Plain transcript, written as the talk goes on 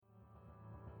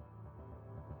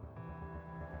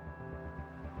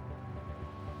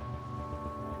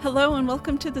Hello and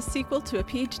welcome to the sequel to a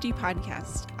PhD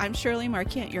podcast. I'm Shirley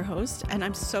Marquant, your host, and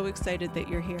I'm so excited that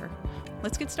you're here.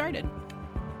 Let's get started.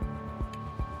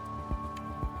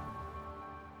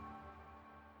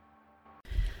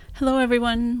 Hello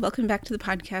everyone, welcome back to the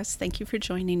podcast. Thank you for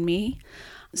joining me.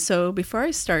 So before I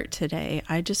start today,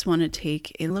 I just want to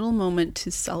take a little moment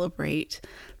to celebrate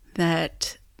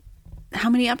that how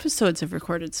many episodes I've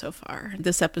recorded so far.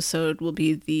 This episode will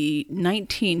be the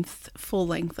 19th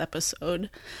full-length episode,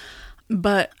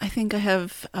 but I think I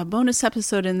have a bonus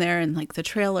episode in there and like the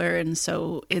trailer, and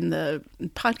so in the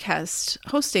podcast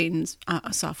hosting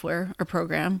software or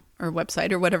program or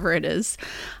website or whatever it is,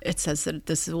 it says that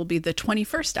this will be the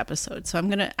 21st episode. So I'm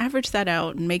going to average that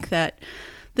out and make that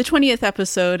the 20th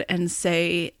episode and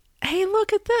say, hey,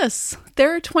 look at this.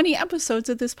 There are 20 episodes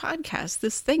of this podcast,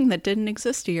 this thing that didn't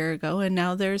exist a year ago, and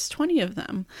now there's 20 of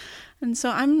them. And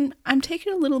so I'm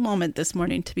taking a little moment this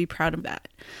morning to be proud of that.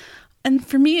 And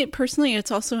for me personally, it's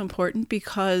also important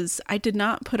because I did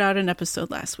not put out an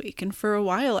episode last week. And for a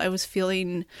while, I was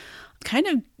feeling kind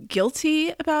of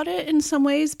guilty about it in some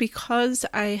ways because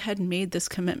I had made this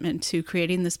commitment to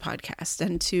creating this podcast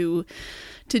and to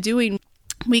doing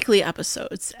weekly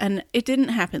episodes. And it didn't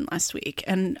happen last week.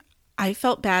 And I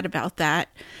felt bad about that.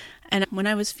 And when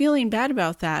I was feeling bad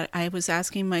about that, I was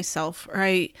asking myself, or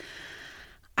I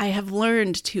have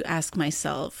learned to ask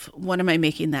myself, what am I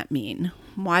making that mean?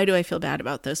 Why do I feel bad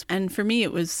about this? And for me,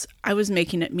 I was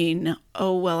making it mean,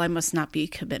 oh, well, I must not be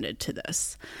committed to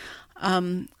this,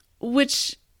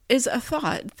 which is a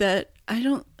thought that I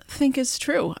don't think is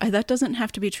true. That doesn't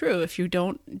have to be true. If you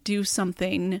don't do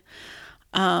something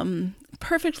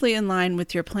perfectly in line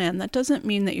with your plan, that doesn't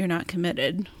mean that you're not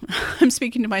committed. I'm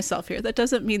speaking to myself here. That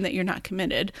doesn't mean that you're not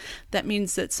committed. That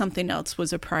means that something else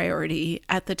was a priority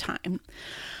at the time.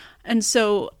 And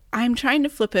so I'm trying to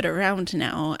flip it around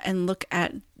now and look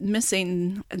at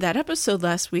missing that episode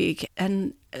last week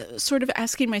and sort of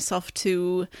asking myself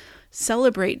to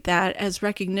celebrate that as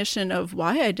recognition of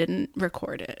why I didn't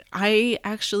record it. I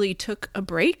actually took a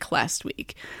break last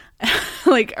week,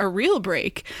 like a real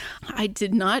break. I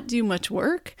did not do much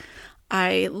work.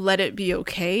 I let it be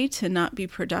okay to not be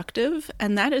productive,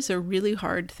 and that is a really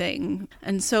hard thing.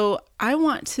 And so I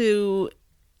want to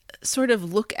sort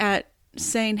of look at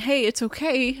saying, hey, it's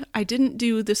okay. I didn't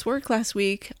do this work last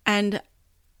week, and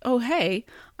oh, hey,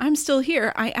 I'm still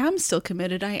here. I am still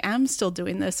committed. I am still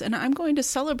doing this. And I'm going to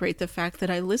celebrate the fact that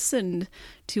I listened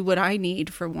to what I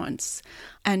need for once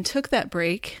and took that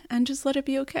break and just let it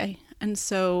be okay. And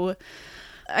so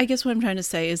I guess what I'm trying to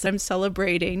say is I'm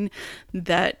celebrating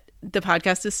that the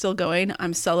podcast is still going.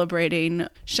 I'm celebrating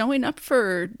showing up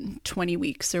for 20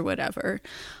 weeks or whatever.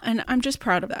 And I'm just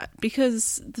proud of that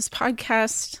because this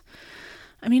podcast,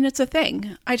 I mean, it's a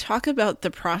thing. I talk about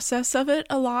the process of it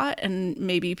a lot, and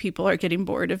maybe people are getting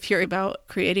bored of hearing about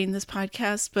creating this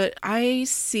podcast, but I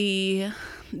see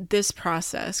this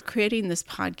process, creating this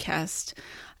podcast,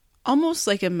 almost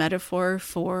like a metaphor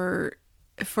for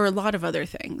a lot of other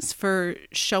things, for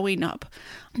showing up,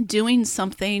 doing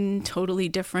something totally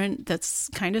different that's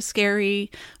kind of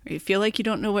scary, or you feel like you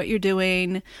don't know what you're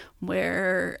doing,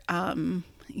 where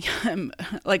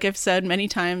like I've said many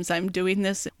times, I'm doing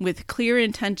this with clear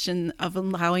intention of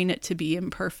allowing it to be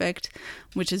imperfect,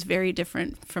 which is very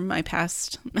different from my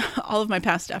past, all of my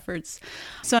past efforts.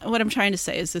 So what I'm trying to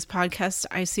say is this podcast,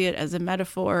 I see it as a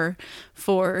metaphor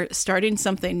for starting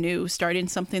something new, starting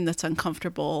something that's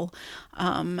uncomfortable,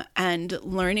 and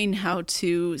learning how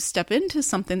to step into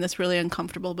something that's really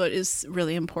uncomfortable, but is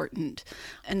really important.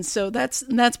 And so that's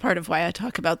part of why I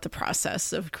talk about the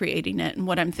process of creating it and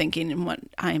what I'm thinking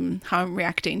and how I'm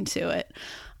reacting to it.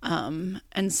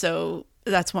 And so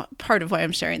that's part of why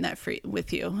I'm sharing that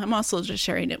with you. I'm also just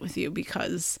sharing it with you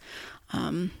because,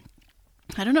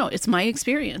 I don't know, it's my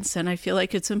experience, and I feel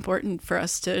like it's important for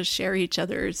us to share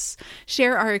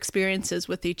our experiences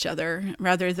with each other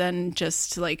rather than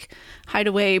just like hide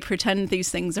away, pretend these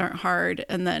things aren't hard,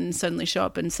 and then suddenly show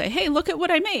up and say, hey, look at what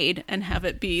I made, and have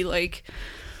it be like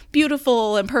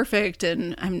beautiful and perfect.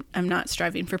 And I'm not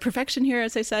striving for perfection here,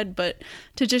 as I said, but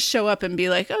to just show up and be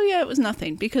like, oh yeah, it was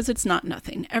nothing, because it's not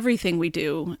nothing. Everything we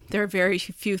do, there are very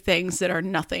few things that are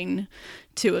nothing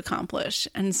to accomplish.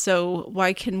 And so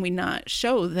why can we not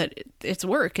show that it's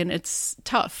work and it's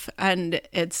tough and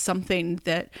it's something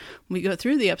that we go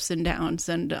through the ups and downs?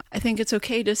 And I think it's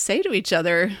okay to say to each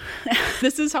other,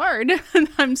 this is hard.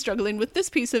 I'm struggling with this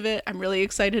piece of it. I'm really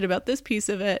excited about this piece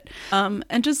of it.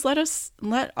 And just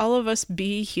let all of us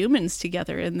be humans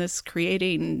together in this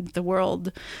creating the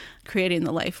world, creating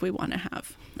the life we want to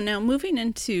have. Now, moving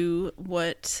into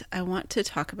what I want to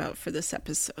talk about for this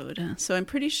episode. So I'm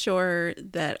pretty sure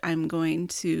that I'm going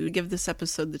to give this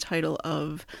episode the title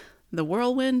of The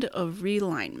Whirlwind of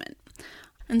Realignment.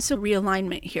 And so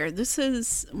realignment here, this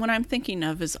is what I'm thinking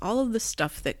of is all of the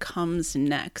stuff that comes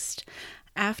next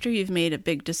after you've made a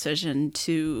big decision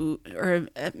to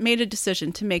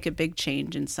make a big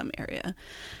change in some area.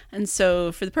 And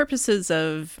so for the purposes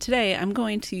of today, I'm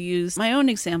going to use my own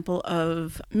example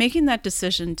of making that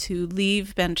decision to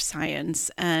leave bench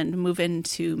science and move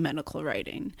into medical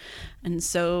writing. And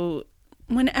so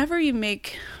whenever you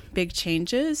make big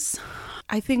changes,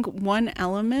 I think one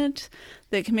element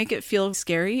that can make it feel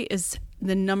scary is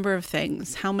the number of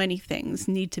things, how many things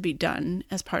need to be done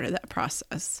as part of that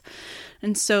process.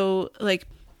 And so,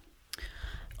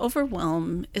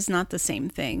 overwhelm is not the same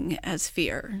thing as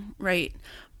fear, right?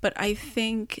 But I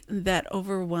think that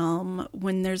overwhelm,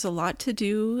 when there's a lot to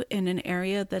do in an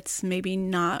area that's maybe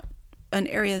not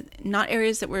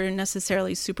areas that we're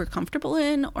necessarily super comfortable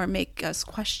in or make us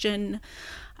question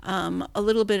a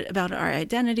little bit about our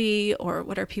identity or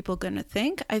what are people going to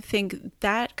think, I think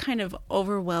that kind of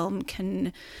overwhelm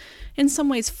can in some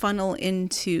ways funnel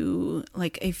into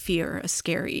like a fear, a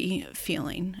scary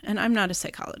feeling. And I'm not a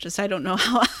psychologist. I don't know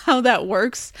how that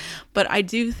works, but I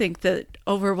do think that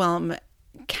overwhelm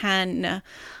can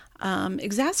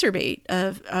exacerbate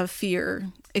a fear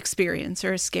experience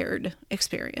or a scared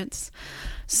experience.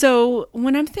 So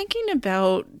when I'm thinking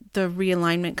about the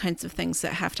realignment kinds of things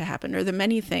that have to happen, or the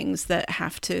many things that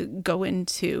have to go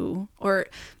into, or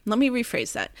let me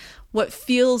rephrase that, what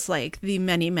feels like the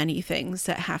many, many things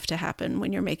that have to happen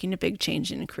when you're making a big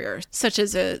change in a career, such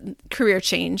as a career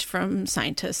change from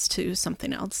scientist to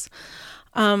something else.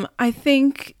 I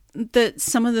think that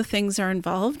some of the things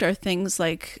involved are things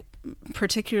like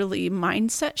particularly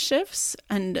mindset shifts,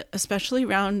 and especially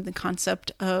around the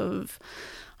concept of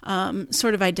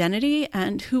sort of identity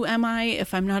and who am I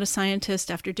if I'm not a scientist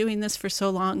after doing this for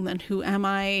so long, then who am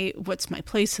I? What's my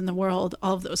place in the world?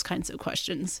 All of those kinds of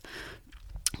questions,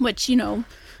 which,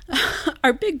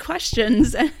 are big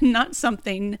questions and not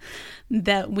something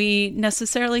that we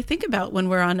necessarily think about when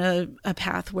we're on a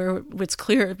path where it's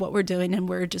clear what we're doing and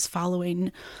we're just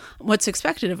following what's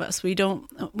expected of us.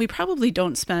 We probably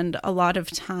don't spend a lot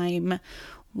of time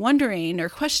wondering or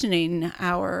questioning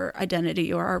our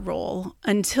identity or our role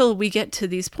until we get to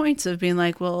these points of being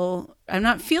like, well, I'm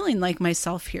not feeling like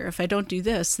myself here. If I don't do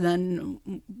this,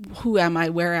 then who am I?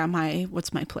 Where am I?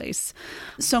 What's my place?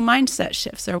 So mindset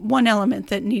shifts are one element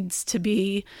that needs to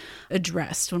be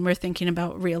addressed when we're thinking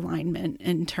about realignment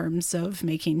in terms of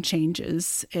making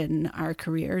changes in our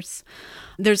careers.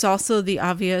 There's also the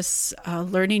obvious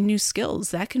learning new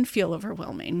skills. That can feel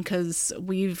overwhelming because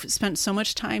we've spent so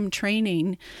much time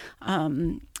training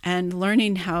and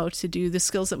learning how to do the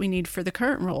skills that we need for the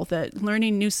current role, that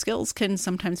learning new skills can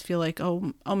sometimes feel like,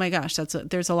 oh my gosh,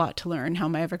 there's a lot to learn. How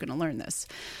am I ever going to learn this?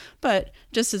 But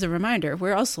just as a reminder,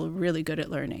 we're also really good at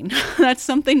learning. That's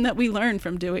something that we learn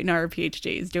from doing our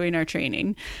PhDs, doing our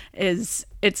training, is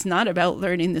it's not about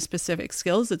learning the specific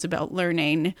skills. It's about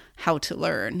learning how to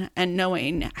learn and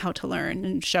knowing how to learn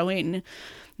and showing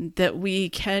that we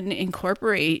can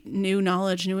incorporate new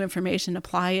knowledge, new information,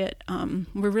 apply it.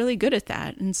 We're really good at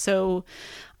that. And so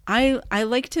I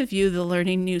like to view the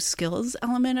learning new skills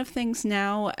element of things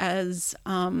now as,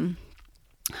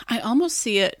 I almost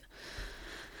see it,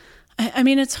 I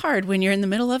mean, it's hard when you're in the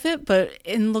middle of it, but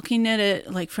in looking at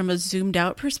it like from a zoomed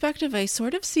out perspective, I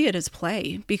sort of see it as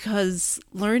play, because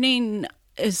learning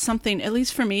is something, at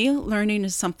least for me, learning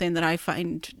is something that I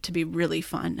find to be really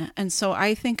fun. And so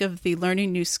I think of the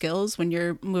learning new skills when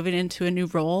you're moving into a new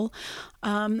role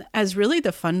as really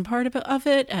the fun part of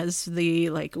it, as the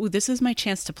like, ooh, this is my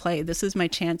chance to play. This is my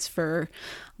chance for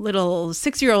little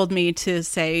 6-year-old me to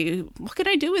say, what can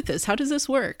I do with this? How does this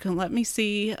work? And let me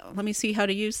see how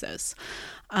to use this.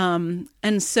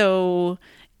 And so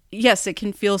yes, it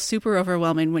can feel super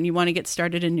overwhelming when you want to get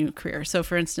started in a new career. So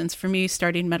for instance, for me,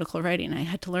 starting medical writing, I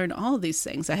had to learn all of these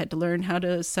things. I had to learn how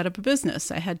to set up a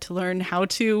business. I had to learn how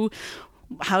to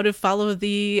follow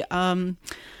the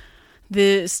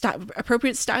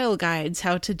appropriate style guides,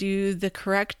 how to do the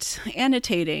correct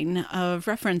annotating of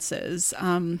references,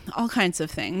 all kinds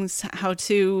of things, how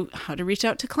to reach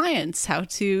out to clients, how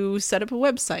to set up a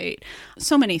website,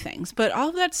 so many things. But all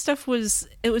of that stuff was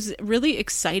really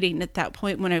exciting at that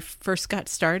point when I first got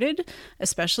started,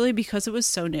 especially because it was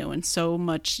so new and so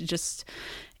much just,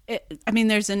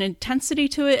 there's an intensity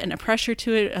to it and a pressure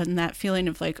to it and that feeling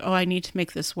of like, oh, I need to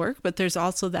make this work. But there's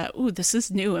also that, oh, this is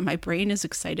new and my brain is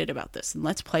excited about this and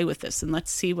let's play with this and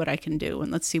let's see what I can do and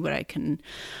let's see what I can,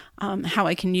 how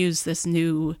I can use this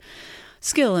new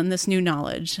skill and this new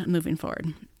knowledge moving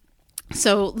forward.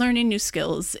 So learning new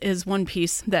skills is one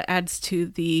piece that adds to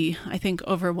the, I think,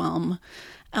 overwhelm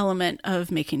element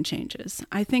of making changes.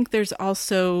 I think there's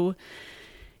also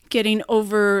getting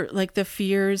over like the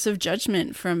fears of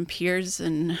judgment from peers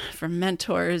and from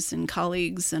mentors and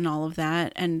colleagues and all of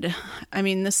that. And I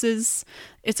mean, it's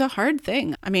a hard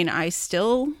thing. I mean, I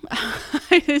still,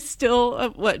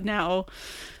 what now,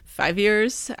 5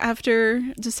 years after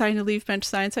deciding to leave bench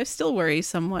science, I still worry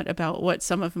somewhat about what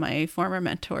some of my former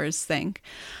mentors think.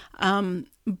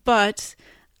 But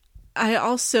I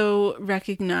also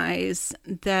recognize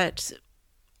that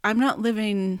I'm not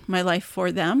living my life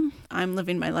for them. I'm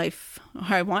living my life,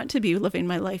 or I want to be living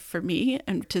my life for me,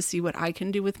 and to see what I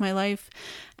can do with my life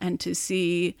and to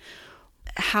see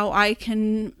how I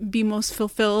can be most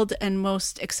fulfilled and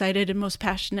most excited and most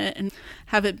passionate and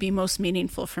have it be most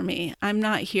meaningful for me. I'm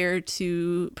not here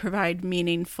to provide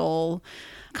meaningful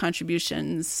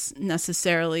contributions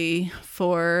necessarily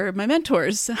for my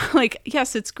mentors. Like,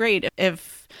 yes, it's great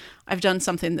if I've done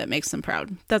something that makes them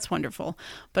proud. That's wonderful.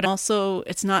 But also,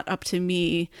 it's not up to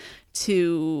me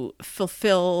to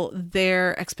fulfill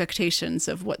their expectations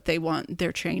of what they want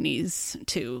their trainees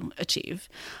to achieve.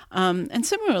 And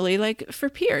similarly, like for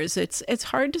peers, it's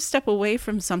hard to step away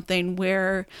from something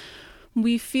where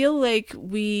we feel like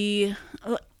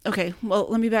okay, well,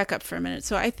 let me back up for a minute.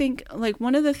 So I think like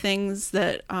one of the things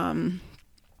that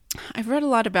I've read a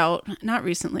lot about, not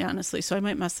recently, honestly, so I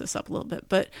might mess this up a little bit,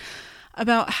 but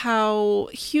about how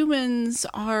humans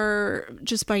are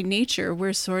just by nature,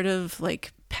 we're sort of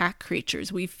like pack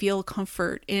creatures. We feel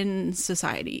comfort in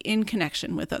society, in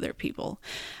connection with other people.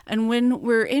 And when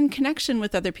we're in connection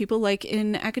with other people, like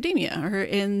in academia or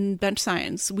in bench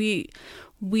science, we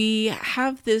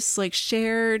have this like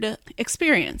shared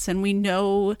experience, and we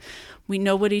know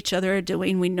what each other are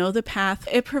doing. We know the path.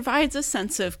 It provides a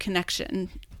sense of connection.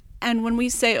 And when we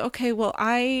say, okay, well,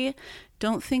 I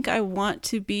don't think I want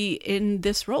to be in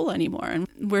this role anymore, and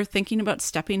we're thinking about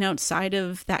stepping outside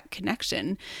of that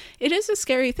connection, it is a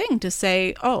scary thing to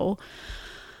say, oh,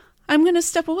 I'm going to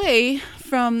step away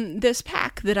from this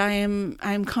pack that I'm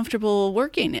comfortable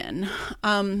working in.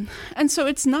 And so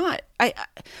it's not, I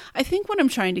think what I'm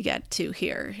trying to get to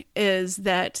here is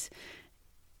that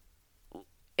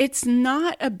it's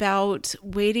not about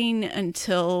waiting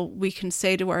until we can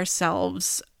say to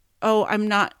ourselves, oh, I'm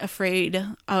not afraid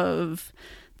of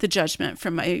the judgment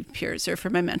from my peers or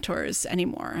from my mentors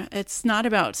anymore. It's not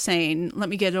about saying, let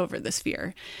me get over this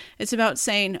fear. It's about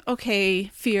saying, okay,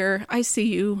 fear, I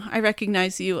see you. I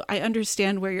recognize you. I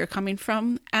understand where you're coming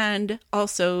from. And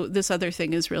also this other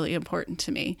thing is really important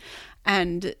to me.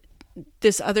 And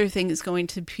this other thing is going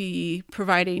to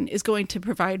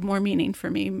provide more meaning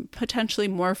for me, potentially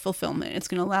more fulfillment. It's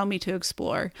going to allow me to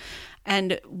explore.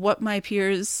 And what my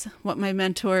peers, what my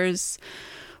mentors,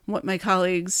 what my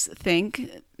colleagues think,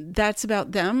 that's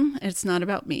about them. It's not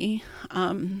about me.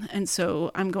 And so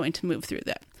I'm going to move through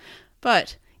that.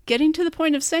 But getting to the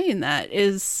point of saying that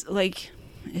is like,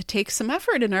 it takes some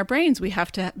effort in our brains. We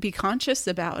have to be conscious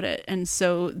about it. And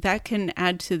so that can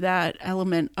add to that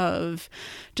element of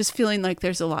just feeling like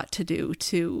there's a lot to do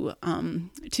to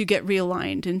get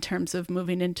realigned in terms of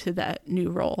moving into that new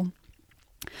role.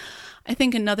 I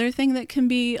think another thing that can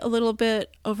be a little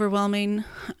bit overwhelming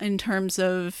in terms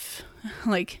of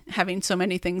like having so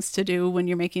many things to do when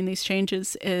you're making these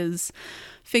changes is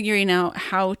figuring out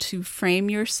how to frame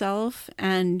yourself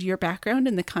and your background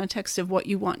in the context of what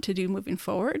you want to do moving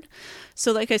forward.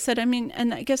 So like I said, I mean,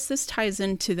 and I guess this ties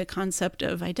into the concept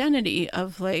of identity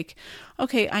of like,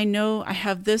 okay, I know I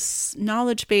have this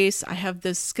knowledge base, I have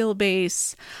this skill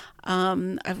base,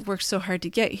 I've worked so hard to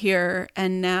get here,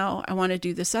 and now I want to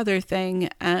do this other thing.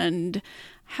 And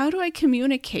how do I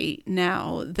communicate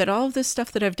now that all of this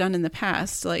stuff that I've done in the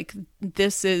past, like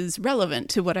this is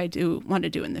relevant to what I do want to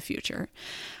do in the future?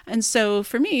 And so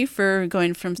for me, for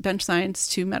going from bench science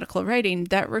to medical writing,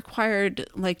 that required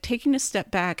like taking a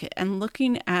step back and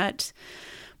looking at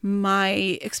my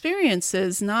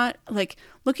experiences, not like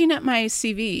looking at my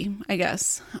CV, I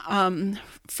guess,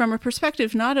 from a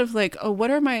perspective, not of like, oh, what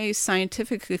are my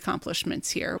scientific accomplishments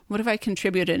here? What have I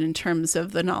contributed in terms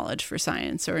of the knowledge for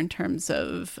science or in terms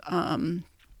of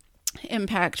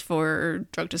impact for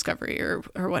drug discovery or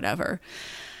whatever?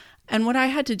 And what I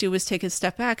had to do was take a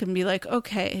step back and be like,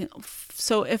 okay,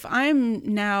 so if I'm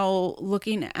now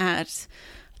looking at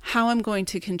how I'm going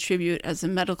to contribute as a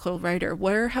medical writer.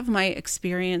 Where have my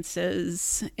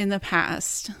experiences in the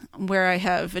past where I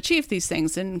have achieved these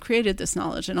things and created this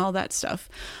knowledge and all that stuff?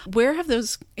 Where have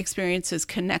those experiences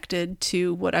connected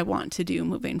to what I want to do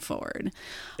moving forward?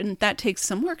 And that takes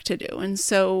some work to do. And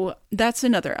so that's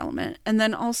another element. And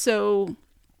then also,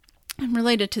 and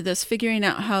related to this, figuring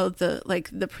out how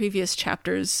the previous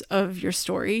chapters of your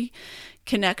story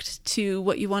connect to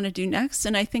what you want to do next.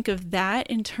 And I think of that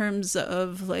in terms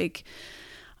of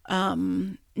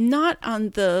not on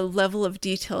the level of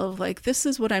detail of this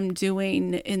is what I'm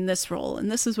doing in this role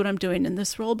and this is what I'm doing in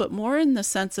this role, but more in the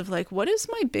sense of what is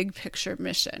my big picture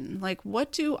mission?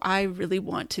 What do I really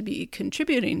want to be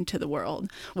contributing to the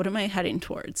world? What am I heading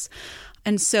towards?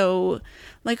 And so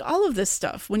all of this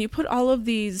stuff, when you put all of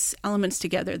these elements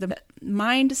together, the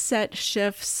mindset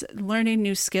shifts, learning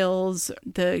new skills,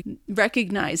 the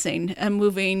recognizing and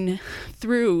moving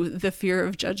through the fear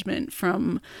of judgment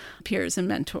from peers and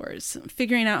mentors,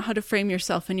 figuring out how to frame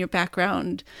yourself and your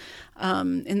background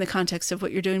in the context of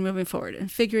what you're doing moving forward,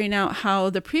 and figuring out how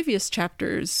the previous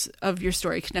chapters of your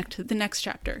story connect to the next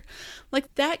chapter.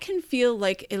 That can feel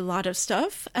like a lot of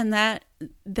stuff, and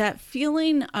that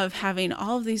feeling of having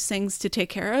all of these things to take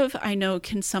care of, I know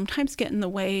can sometimes get in the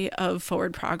way of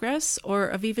forward progress or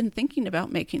of even thinking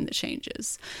about making the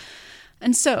changes.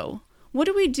 And so, what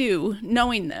do we do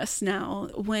knowing this now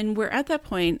when we're at that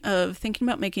point of thinking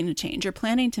about making a change or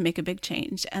planning to make a big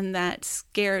change and that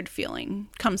scared feeling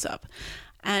comes up?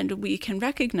 And we can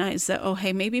recognize that, oh,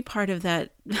 hey, maybe part of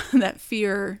that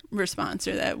fear response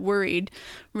or that worried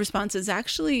response is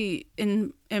actually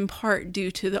in part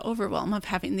due to the overwhelm of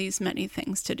having these many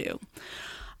things to do.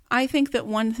 I think that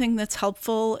one thing that's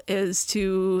helpful is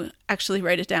to actually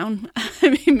write it down.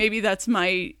 I mean, maybe that's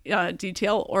my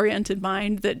detail-oriented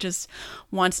mind that just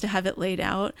wants to have it laid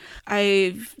out.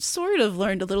 I've sort of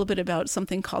learned a little bit about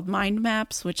something called mind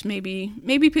maps, which maybe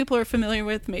people are familiar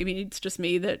with. Maybe it's just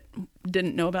me that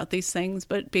didn't know about these things,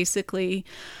 but basically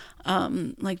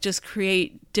just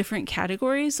create different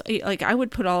categories. I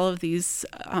would put all of these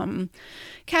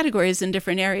categories in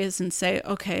different areas and say,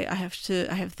 okay, I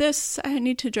have this I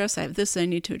need to address, I have this I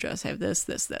need to address, I have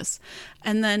this.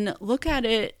 And then look at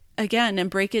it again and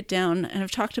break it down. And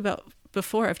I've talked about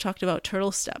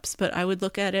turtle steps, but I would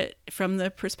look at it from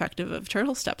the perspective of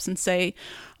turtle steps and say,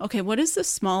 okay, what is the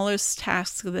smallest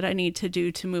task that I need to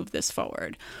do to move this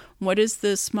forward? What is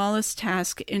the smallest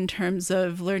task in terms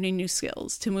of learning new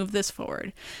skills to move this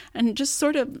forward? And just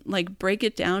sort of break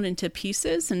it down into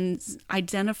pieces and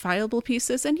identifiable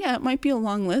pieces. And yeah, it might be a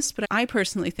long list, but I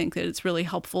personally think that it's really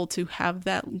helpful to have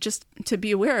that just to be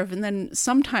aware of. And then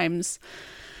sometimes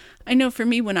I know for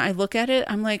me, when I look at it,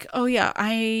 I'm like, oh yeah,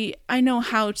 I know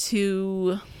how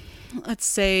to, let's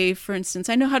say, for instance,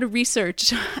 I know how to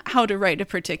research how to write a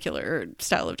particular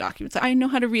style of documents. I know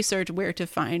how to research where to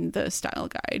find the style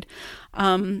guide.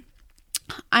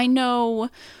 I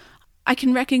know I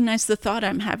can recognize the thought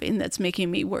I'm having that's making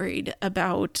me worried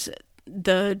about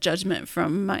the judgment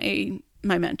from my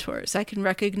mentors. I can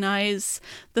recognize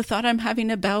the thought I'm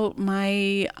having about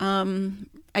my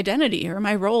identity or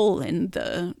my role in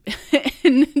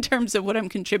terms of what I'm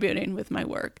contributing with my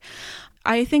work.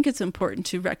 I think it's important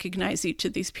to recognize each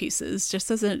of these pieces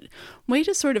just as a way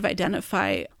to sort of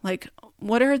identify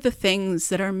what are the things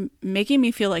that are making me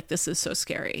feel like this is so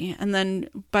scary. And then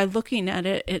by looking at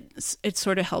it, it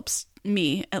sort of helps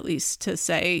me at least to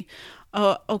say,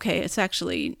 oh, okay, it's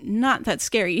actually not that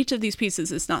scary. Each of these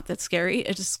pieces is not that scary.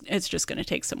 It's just going to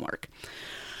take some work.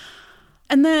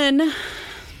 And then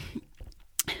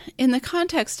in the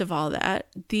context of all that,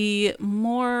 the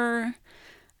more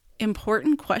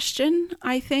important question,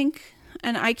 I think,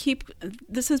 and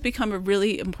this has become a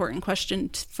really important question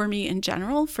for me in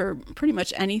general, for pretty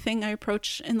much anything I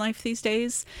approach in life these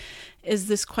days, is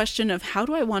this question of how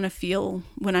do I want to feel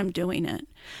when I'm doing it?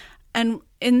 And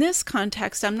in this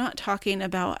context, I'm not talking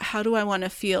about how do I want to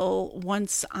feel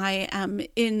once I am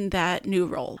in that new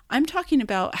role. I'm talking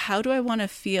about how do I want to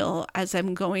feel as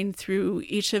I'm going through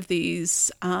each of these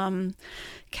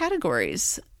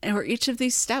categories or each of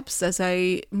these steps as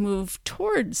I move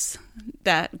towards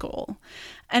that goal.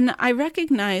 And I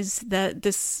recognize that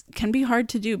this can be hard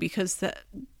to do because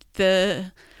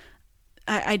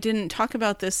I didn't talk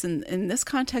about this in this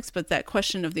context, but that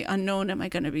question of the unknown, am I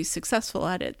going to be successful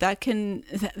at it? That can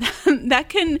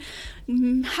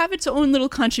have its own little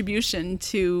contribution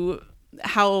to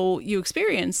how you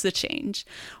experience the change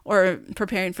or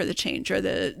preparing for the change or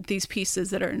these pieces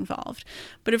that are involved.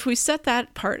 But if we set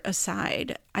that part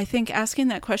aside, I think asking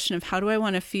that question of how do I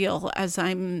want to feel as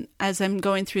I'm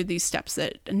going through these steps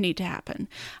that need to happen?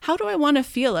 How do I want to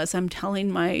feel as I'm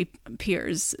telling my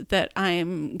peers that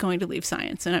I'm going to leave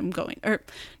science and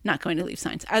not going to leave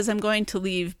science, as I'm going to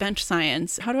leave bench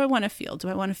science? How do I want to feel? Do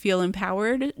I want to feel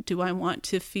empowered? Do I want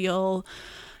to feel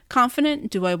confident?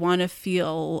 Do I want to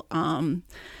feel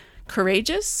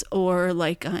courageous or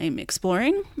like I'm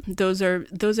exploring? Those are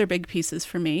big pieces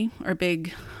for me, or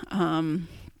big,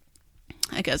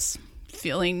 I guess,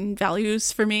 feeling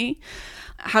values for me.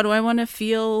 How do I want to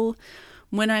feel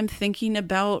when I'm thinking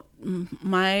about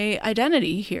my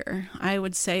identity here? I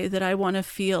would say that I want to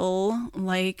feel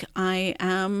like I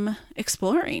am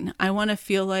exploring. I want to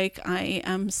feel like I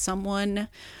am someone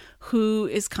who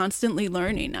is constantly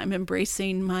learning. I'm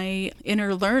embracing my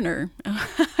inner learner.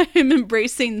 I'm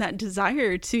embracing that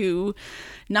desire to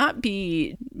not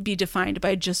be defined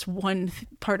by just one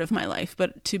part of my life,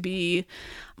 but to be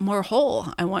more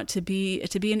whole. I want to be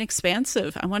an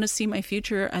expansive. I want to see my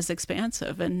future as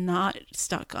expansive and not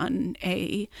stuck on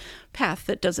a path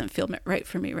that doesn't feel right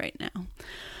for me right now.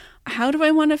 How do I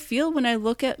want to feel when I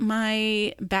look at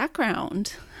my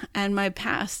background and my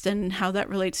past and how that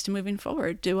relates to moving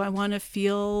forward? Do I want to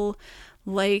feel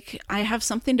like I have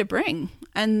something to bring?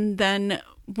 And then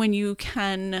when you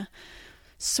can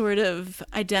sort of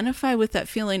identify with that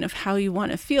feeling of how you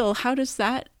want to feel, how does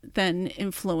that then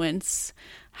influence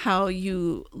how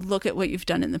you look at what you've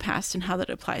done in the past and how that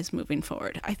applies moving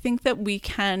forward? I think that we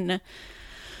can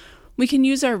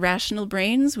use our rational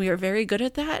brains. We are very good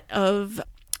at that, of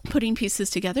putting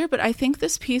pieces together. But I think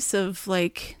this piece of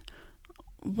like,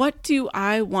 what do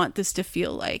I want this to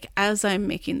feel like as I'm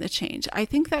making the change? I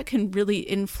think that can really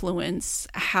influence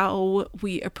how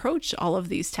we approach all of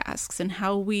these tasks and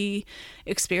how we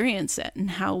experience it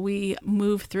and how we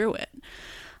move through it.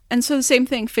 And so the same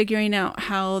thing, figuring out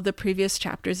how the previous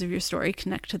chapters of your story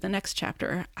connect to the next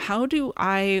chapter. How do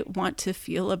I want to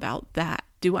feel about that?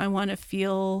 Do I want to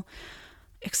feel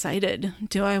excited?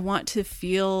 Do I want to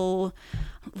feel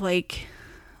like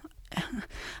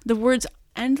the words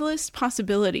endless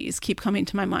possibilities keep coming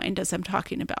to my mind as I'm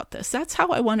talking about this? That's how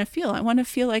I want to feel. I want to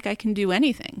feel like I can do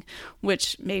anything,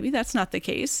 which maybe that's not the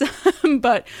case,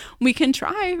 but we can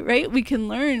try, right? We can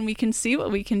learn, we can see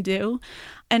what we can do.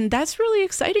 And that's really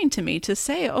exciting to me to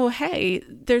say, oh, hey,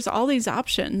 there's all these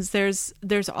options.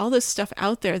 There's all this stuff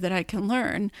out there that I can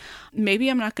learn. Maybe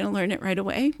I'm not going to learn it right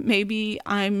away. Maybe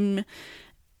I'm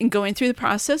going through the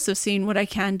process of seeing what I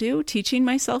can do, teaching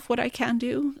myself what I can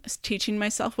do, teaching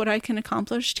myself what I can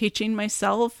accomplish, teaching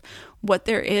myself what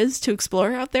there is to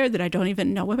explore out there that I don't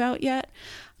even know about yet.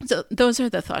 So those are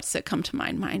the thoughts that come to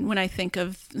my mind when I think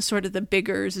of sort of the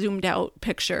bigger zoomed out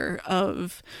picture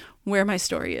of where my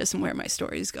story is and where my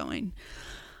story is going.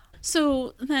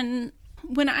 So then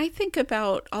when I think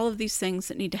about all of these things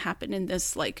that need to happen in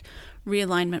this like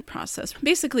realignment process,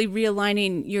 basically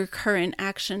realigning your current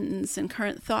actions and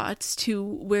current thoughts to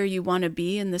where you want to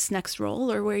be in this next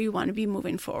role or where you want to be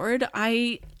moving forward,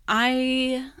 I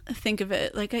think of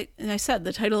it, like I said,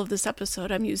 the title of this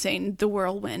episode, I'm using the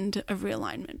whirlwind of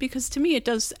realignment, because to me it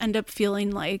does end up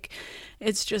feeling like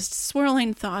it's just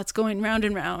swirling thoughts going round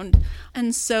and round.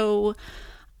 And so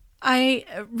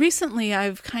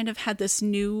I've kind of had this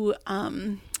new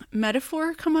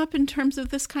metaphor come up in terms of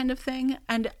this kind of thing.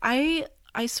 And I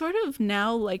sort of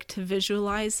now like to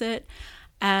visualize it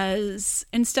as,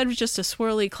 instead of just a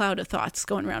swirly cloud of thoughts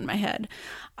going around my head,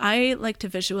 I like to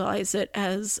visualize it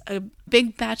as a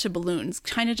big batch of balloons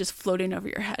kind of just floating over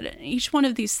your head. And each one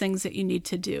of these things that you need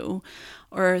to do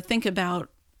or think about,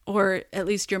 or at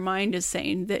least your mind is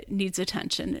saying that needs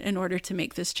attention in order to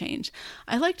make this change.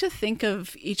 I like to think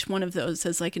of each one of those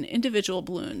as like an individual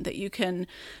balloon that you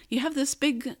have this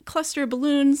big cluster of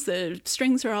balloons, the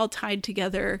strings are all tied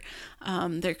together.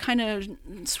 They're kind of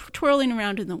twirling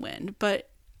around in the wind, but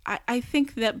I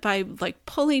think that by like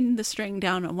pulling the string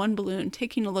down on one balloon,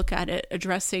 taking a look at it,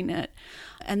 addressing it,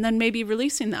 and then maybe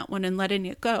releasing that one and letting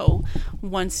it go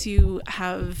once you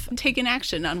have taken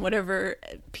action on whatever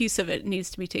piece of it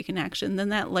needs to be taken action, then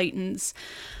that lessens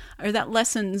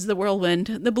the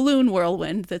balloon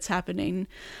whirlwind that's happening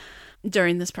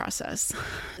during this process.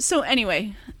 So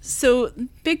anyway,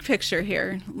 big picture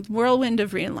here, whirlwind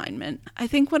of realignment. I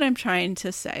think what I'm trying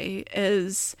to say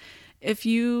is, if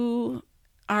you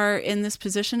are in this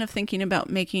position of thinking about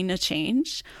making a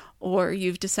change, or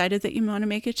you've decided that you want to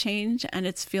make a change and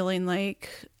it's feeling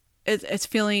like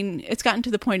it's gotten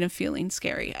to the point of feeling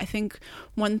scary. I think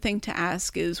one thing to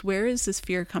ask is, where is this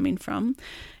fear coming from?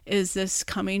 Is this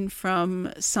coming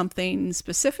from something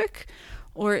specific?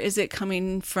 Or is it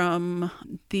coming from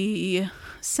the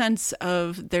sense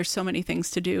of there's so many things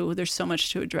to do, there's so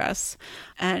much to address,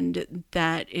 and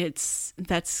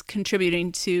that's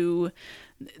contributing to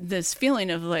this feeling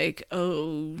of like,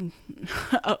 oh,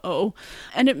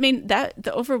 and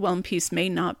the overwhelm piece may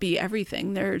not be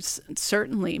everything. There's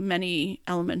certainly many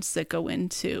elements that go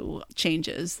into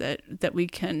changes that we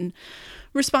can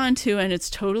respond to, and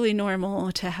it's totally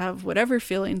normal to have whatever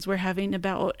feelings we're having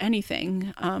about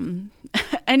anything,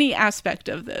 any aspect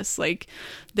of this. Like,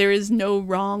 there is no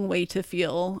wrong way to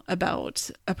feel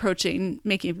about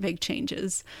making big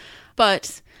changes.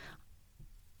 But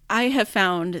I have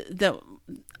found that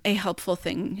a helpful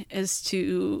thing is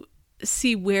to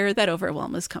see where that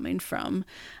overwhelm is coming from,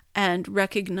 and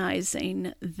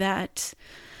recognizing that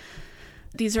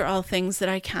these are all things that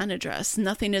I can address.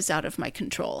 Nothing is out of my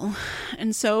control.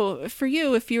 And so for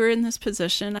you, if you're in this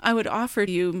position, I would offer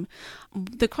you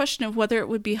the question of whether it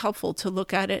would be helpful to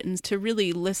look at it and to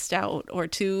really list out or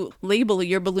to label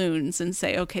your balloons and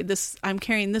say, okay, I'm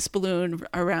carrying this balloon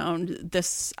around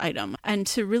this item, and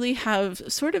to really have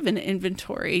sort of an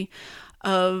inventory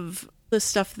of the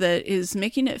stuff that is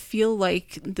making it feel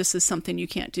like this is something you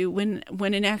can't do,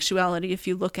 when in actuality, if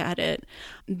you look at it,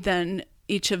 then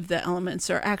each of the elements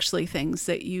are actually things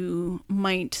that you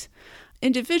might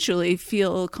individually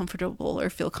feel comfortable or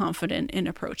feel confident in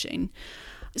approaching.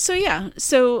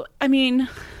 So I mean,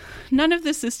 none of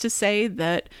this is to say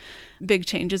that big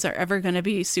changes are ever going to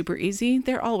be super easy.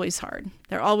 They're always hard.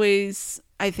 They're always,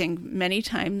 I think, many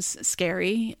times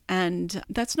scary, and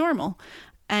that's normal.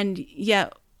 And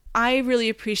yet, I really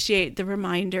appreciate the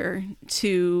reminder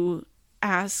to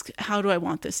ask, how do I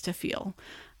want this to feel?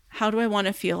 How do I want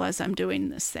to feel as I'm doing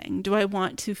this thing? Do I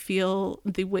want to feel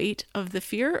the weight of the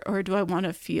fear, or do I want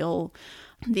to feel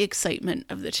the excitement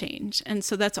of the change? And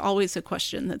so that's always a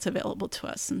question that's available to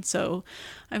us. And so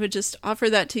I would just offer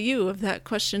that to you, of that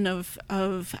question of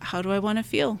how do I want to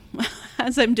feel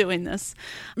as I'm doing this?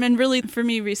 And really, for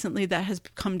me recently, that has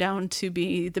come down to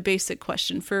be the basic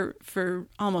question for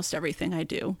almost everything I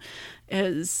do,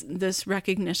 is this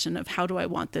recognition of how do I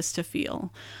want this to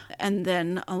feel? And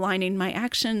then aligning my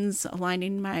actions,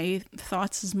 aligning my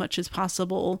thoughts as much as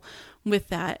possible with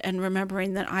that, and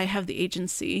remembering that I have the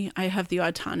agency, I have the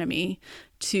autonomy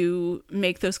to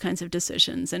make those kinds of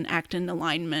decisions and act in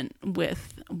alignment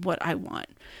with what I want.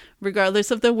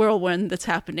 Regardless of the whirlwind that's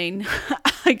happening,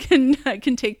 I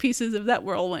can take pieces of that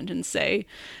whirlwind and say,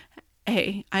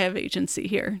 hey, I have agency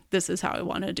here. This is how I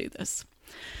want to do this.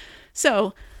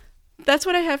 So that's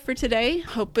what I have for today.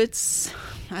 Hope it's,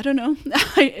 I don't know,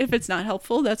 if it's not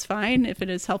helpful, that's fine. If it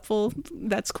is helpful,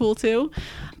 that's cool too.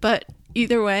 But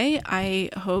either way, I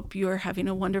hope you're having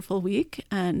a wonderful week,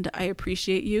 and I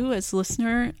appreciate you as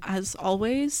listener as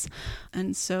always.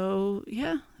 And so,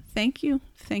 yeah, thank you.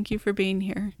 Thank you for being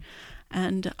here,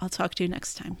 and I'll talk to you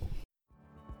next time.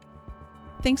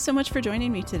 Thanks so much for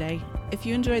joining me today. If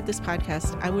you enjoyed this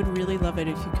podcast, I would really love it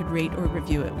if you could rate or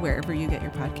review it wherever you get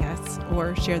your podcasts,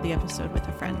 or share the episode with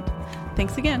a friend.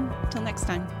 Thanks again. Till next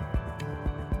time.